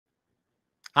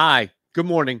Hi, good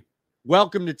morning.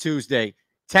 Welcome to Tuesday.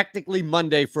 Technically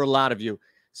Monday for a lot of you.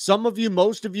 Some of you,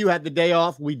 most of you had the day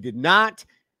off. We did not.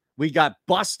 We got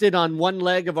busted on one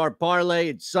leg of our parlay.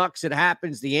 It sucks. It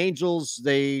happens. The Angels,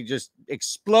 they just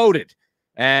exploded.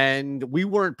 And we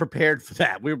weren't prepared for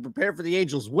that. We were prepared for the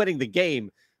Angels winning the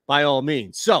game by all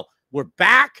means. So we're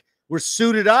back. We're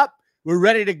suited up. We're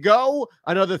ready to go.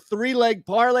 Another three-leg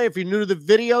parlay. If you're new to the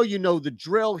video, you know the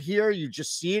drill here. You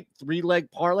just see it,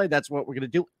 three-leg parlay. That's what we're going to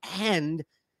do. And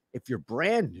if you're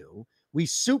brand new, we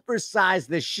supersize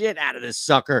the shit out of this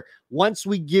sucker once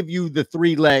we give you the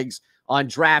three legs on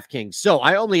DraftKings. So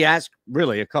I only ask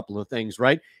really a couple of things,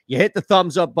 right? You hit the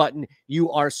thumbs up button.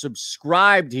 You are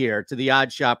subscribed here to the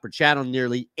OddsShopper channel,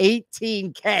 nearly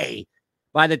 18K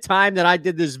by the time that I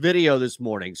did this video this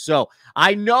morning. So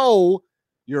I know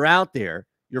you're out there,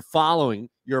 you're following,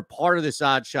 you're a part of this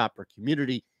OddsShopper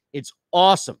community. It's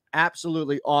awesome,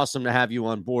 absolutely awesome to have you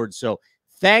on board. So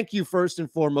thank you first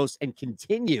and foremost, and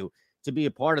continue to be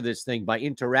a part of this thing by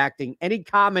interacting. Any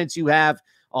comments you have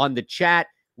on the chat,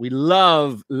 we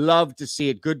love to see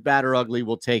it. Good, bad, or ugly,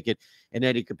 we'll take it in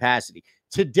any capacity.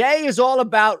 Today is all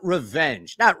about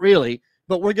revenge. Not really,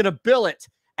 but we're going to bill it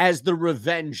as the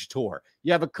revenge tour.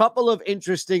 You have a couple of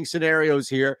interesting scenarios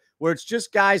here where it's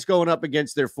just guys going up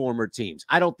against their former teams.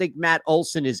 I don't think Matt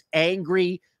Olson is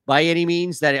angry by any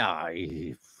means that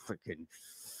freaking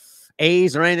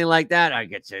A's or anything like that. I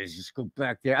get to just go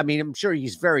back there. I mean, I'm sure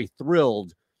he's very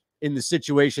thrilled in the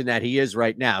situation that he is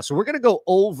right now. So we're going to go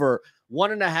over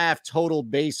 1.5 total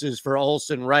bases for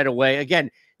Olson right away. Again,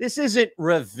 this isn't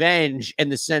revenge in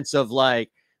the sense of like,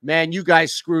 man, you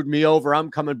guys screwed me over. I'm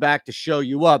coming back to show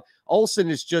you up. Olson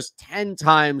is just 10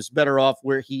 times better off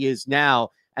where he is now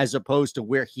as opposed to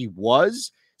where he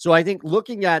was. So I think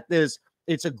looking at this,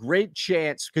 it's a great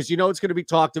chance because you know it's going to be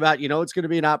talked about. You know it's going to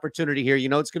be an opportunity here. You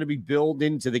know it's going to be built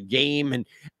into the game and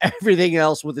everything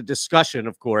else with the discussion,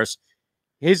 of course.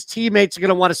 His teammates are going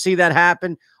to want to see that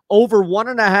happen. Over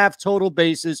 1.5 total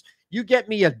bases. You get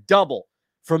me a double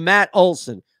from Matt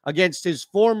Olson against his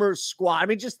former squad. I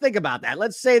mean, just think about that.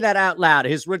 Let's say that out loud.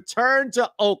 His return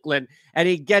to Oakland, and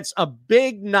he gets a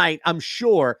big night, I'm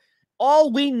sure.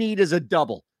 All we need is a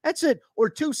double. That's it. Or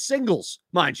 2 singles,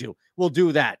 mind you. We'll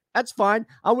do that. That's fine.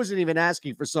 I wasn't even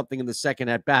asking for something in the second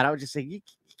at bat. I was just saying, you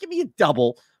give me a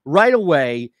double right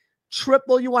away.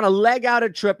 Triple, you want to leg out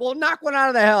a triple, knock one out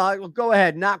of the hell. Go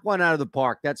ahead, knock one out of the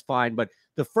park. That's fine. But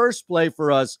the first play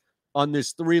for us on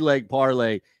this three-leg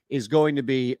parlay is going to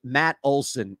be Matt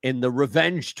Olson in the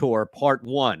Revenge Tour Part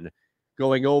 1,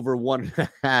 going over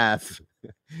 1.5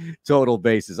 total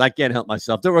bases. I can't help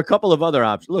myself. There were a couple of other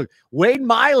options. Look, Wade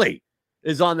Miley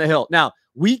is on the hill. Now,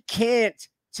 we can't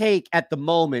take at the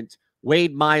moment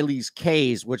Wade Miley's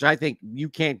Ks, which I think you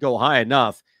can't go high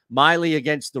enough. Miley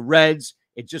against the Reds,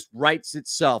 it just writes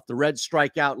itself. The Reds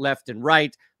strike out left and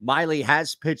right. Miley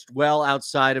has pitched well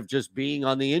outside of just being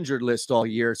on the injured list all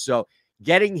year. So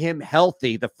getting him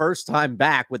healthy the first time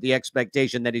back with the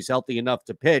expectation that he's healthy enough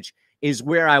to pitch is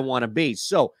where I want to be.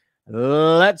 So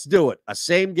let's do it. A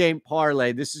same game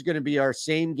parlay. This is going to be our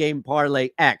same game parlay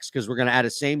X because we're going to add a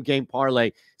same game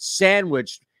parlay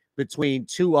sandwiched between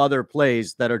 2 other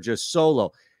plays that are just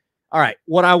solo. All right.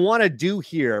 What I want to do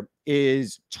here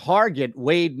is target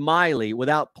Wade Miley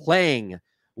without playing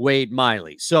Wade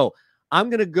Miley. So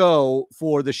I'm going to go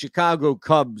for the Chicago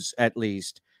Cubs at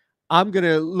least. I'm going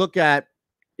to look at,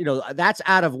 that's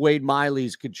out of Wade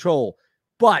Miley's control.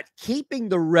 But keeping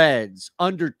the Reds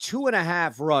under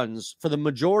 2.5 runs for the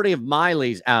majority of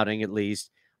Miley's outing, at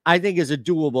least, I think is a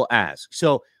doable ask.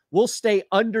 So we'll stay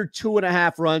under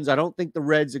 2.5 runs. I don't think the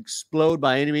Reds explode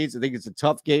by any means. I think it's a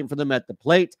tough game for them at the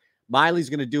plate. Miley's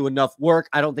going to do enough work.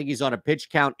 I don't think he's on a pitch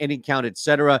count, inning count,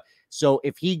 etc. So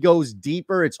if he goes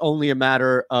deeper, it's only a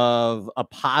matter of a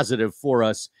positive for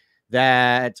us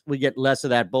that we get less of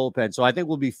that bullpen. So I think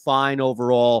we'll be fine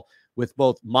overall with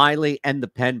both Miley and the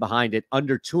pen behind it.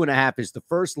 Under 2.5 is the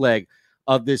first leg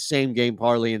of this same game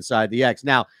parlay inside the X.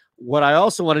 Now, what I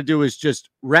also want to do is just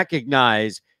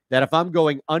recognize that if I'm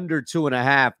going under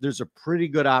 2.5, there's a pretty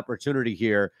good opportunity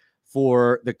here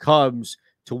for the Cubs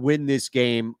to win this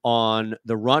game on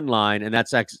the run line, and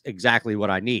that's exactly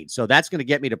what I need. So that's going to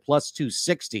get me to plus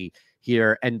 260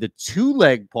 here, and the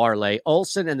 2-leg parlay,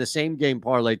 Olson and the same game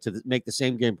parlay to make the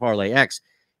same game parlay X,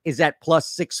 is at plus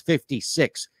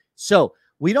 656. So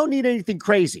we don't need anything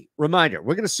crazy. Reminder,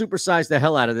 we're going to supersize the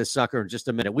hell out of this sucker in just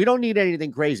a minute. We don't need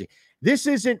anything crazy. This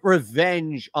isn't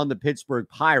revenge on the Pittsburgh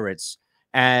Pirates,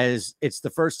 as it's the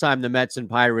first time the Mets and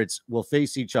Pirates will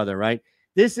face each other, right?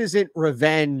 This isn't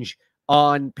revenge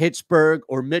on Pittsburgh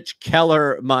or Mitch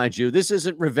Keller, mind you. This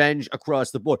isn't revenge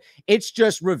across the board. It's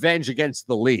just revenge against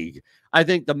the league. I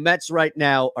think the Mets right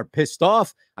now are pissed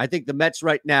off. I think the Mets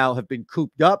right now have been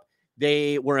cooped up.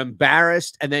 They were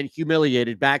embarrassed and then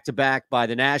humiliated back-to-back by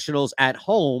the Nationals at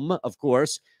home, of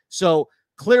course. So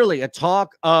clearly a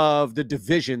talk of the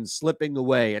division slipping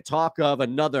away, a talk of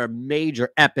another major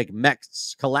epic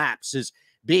Mets collapse is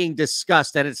being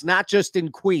discussed. And it's not just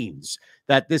in Queens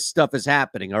that this stuff is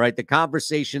happening, all right? The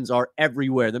conversations are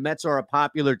everywhere. The Mets are a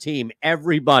popular team.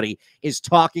 Everybody is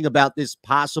talking about this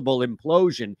possible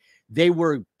implosion. They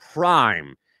were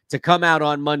prime to come out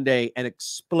on Monday and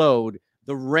explode.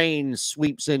 The rain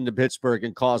sweeps into Pittsburgh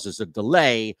and causes a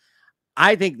delay.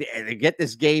 I think to get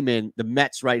this game in, the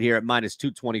Mets right here at minus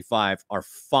 225 are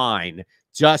fine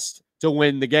just to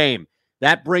win the game.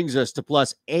 That brings us to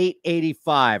plus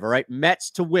 885. All right,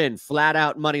 Mets to win, flat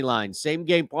out money line. Same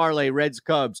game parlay, Reds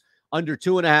Cubs under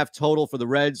 2.5 total for the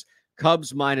Reds.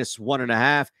 Cubs minus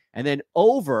 1.5, and then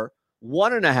over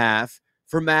 1.5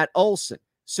 for Matt Olson.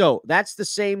 So that's the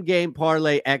same game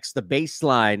parlay X, the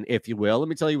baseline, if you will. Let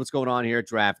me tell you what's going on here at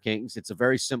DraftKings. It's a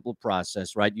very simple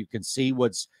process, right? You can see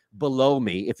what's below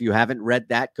me. If you haven't read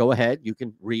that, go ahead. You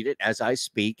can read it as I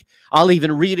speak. I'll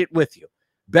even read it with you.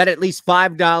 Bet at least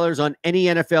 $5 on any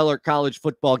NFL or college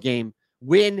football game.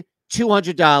 Win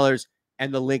 $200,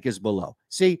 and the link is below.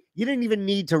 See, you didn't even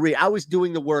need to read. I was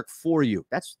doing the work for you.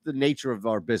 That's the nature of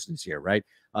our business here, right?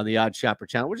 On the OddsShopper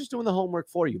channel. We're just doing the homework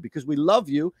for you because we love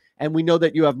you, and we know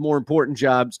that you have more important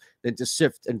jobs than to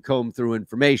sift and comb through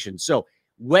information. So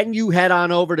when you head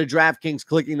on over to DraftKings,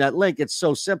 clicking that link, it's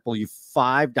so simple. You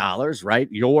 $5, right?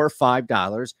 Your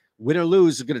 $5, win or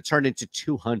lose, is going to turn into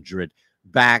 $200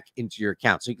 back into your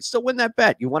account. So you can still win that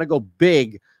bet. You want to go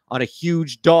big on a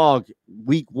huge dog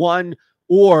week 1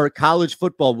 or college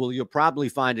football. Well, you'll probably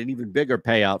find an even bigger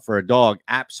payout for a dog.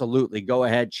 Absolutely. Go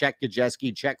ahead. Check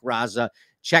Gajeski, check Raza,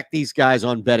 check these guys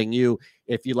on Betting You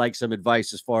if you like some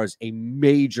advice as far as a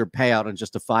major payout on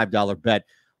just a $5 bet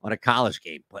on a college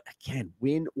game. But again,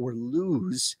 win or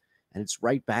lose, and it's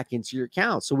right back into your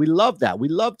account. So we love that. We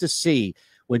love to see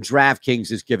when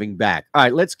DraftKings is giving back. All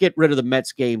right, let's get rid of the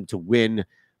Mets game to win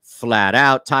flat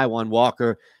out. Taijuan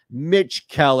Walker, Mitch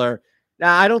Keller.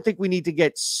 Now, I don't think we need to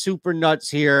get super nuts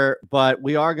here, but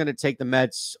we are going to take the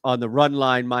Mets on the run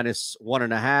line minus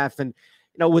 1.5. And,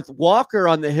 you know, with Walker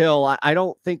on the hill, I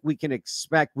don't think we can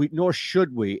expect, nor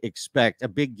should we expect, a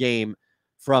big game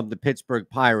from the Pittsburgh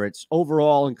Pirates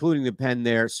overall, including the pen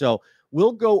there. So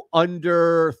we'll go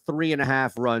under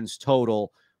 3.5 runs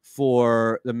total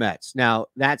for the Mets. Now,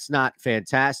 that's not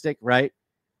fantastic, right?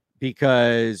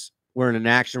 Because we're in an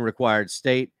action-required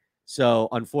state. So,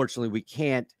 unfortunately, we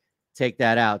can't take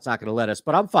that out. It's not going to let us,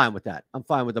 but I'm fine with that. I'm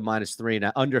fine with the minus 3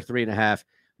 and under 3.5,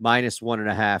 minus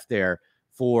 1.5 there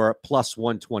for plus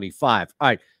 125. All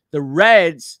right, the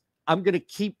Reds, I'm going to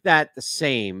keep that the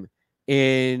same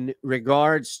in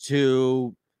regards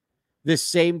to this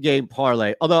same game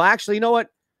parlay. Although, actually, you know what?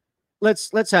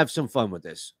 Let's have some fun with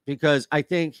this because I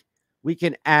think we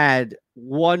can add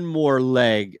one more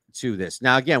leg to this.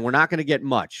 Now, again, we're not going to get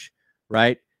much,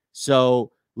 right?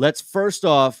 So let's first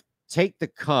off take the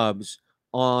Cubs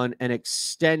on an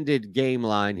extended game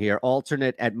line here,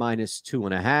 alternate at minus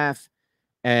 2.5,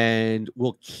 and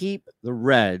we'll keep the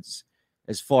Reds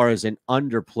as far as an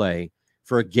underplay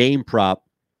for a game prop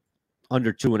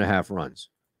under 2.5 runs.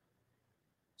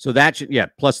 So that should,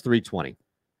 plus 320.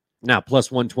 Now, plus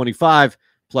 125,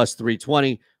 plus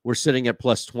 320. We're sitting at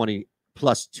plus 20,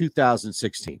 plus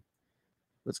 2016.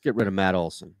 Let's get rid of Matt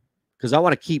Olson because I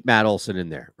want to keep Matt Olson in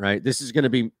there, right? This is going to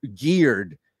be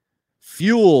geared,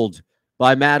 fueled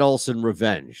by Matt Olson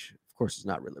revenge. Of course, it's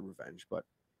not really revenge, but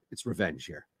it's revenge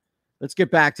here. Let's get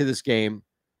back to this game.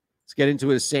 Let's get into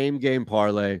the same game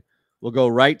parlay. We'll go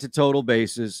right to total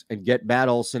bases and get Matt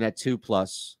Olson at 2+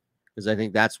 because I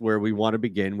think that's where we want to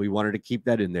begin. We wanted to keep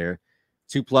that in there.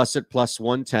 2+ at plus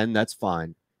 110. That's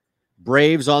fine.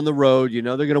 Braves on the road. You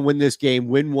know they're going to win this game.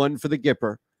 Win one for the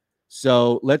Gipper.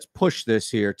 So let's push this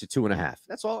here to 2.5.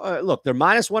 That's all. Look, they're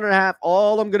minus 1.5.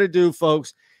 All I'm going to do,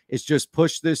 folks, is just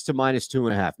push this to minus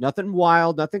 2.5. Nothing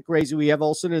wild, nothing crazy. We have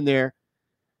Olsen in there.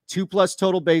 2+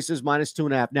 total bases, minus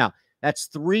 2.5. Now, that's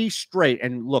 3 straight.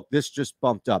 And look, this just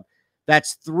bumped up.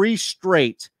 That's 3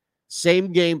 straight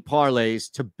same game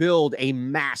parlays to build a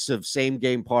massive same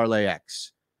game parlay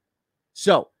X.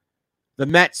 So the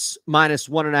Mets minus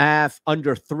 1.5,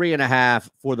 under 3.5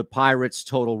 for the Pirates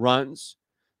total runs.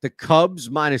 The Cubs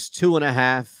minus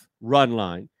 2.5 run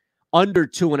line, under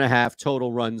 2.5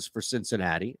 total runs for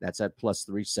Cincinnati. That's at plus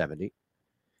 370.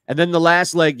 And then the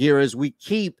last leg here is we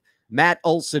keep Matt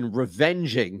Olson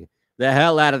revenging the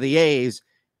hell out of the A's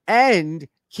and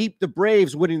keep the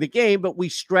Braves winning the game, but we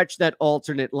stretch that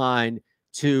alternate line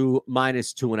to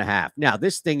 -2.5. Now,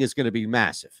 this thing is going to be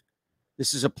massive.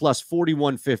 This is a plus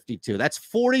 41.52. That's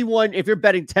 41. If you're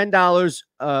betting $10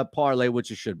 parlay,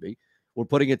 which it should be, we're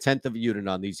putting a tenth of a unit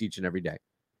on these each and every day.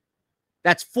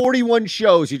 That's 41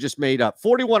 shows you just made up.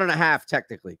 41.5,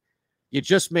 technically. You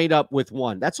just made up with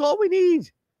one. That's all we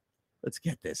need. Let's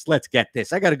get this. Let's get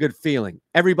this. I got a good feeling.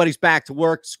 Everybody's back to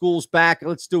work. School's back.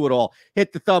 Let's do it all.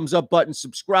 Hit the thumbs up button.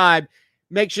 Subscribe.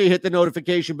 Make sure you hit the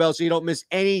notification bell so you don't miss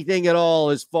anything at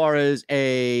all as far as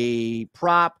a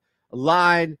prop, a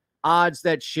line, odds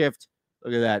that shift.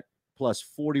 Look at that. Plus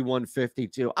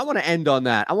 41.52. I want to end on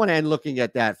that. I want to end looking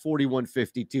at that.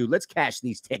 41.52. Let's cash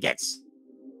these tickets.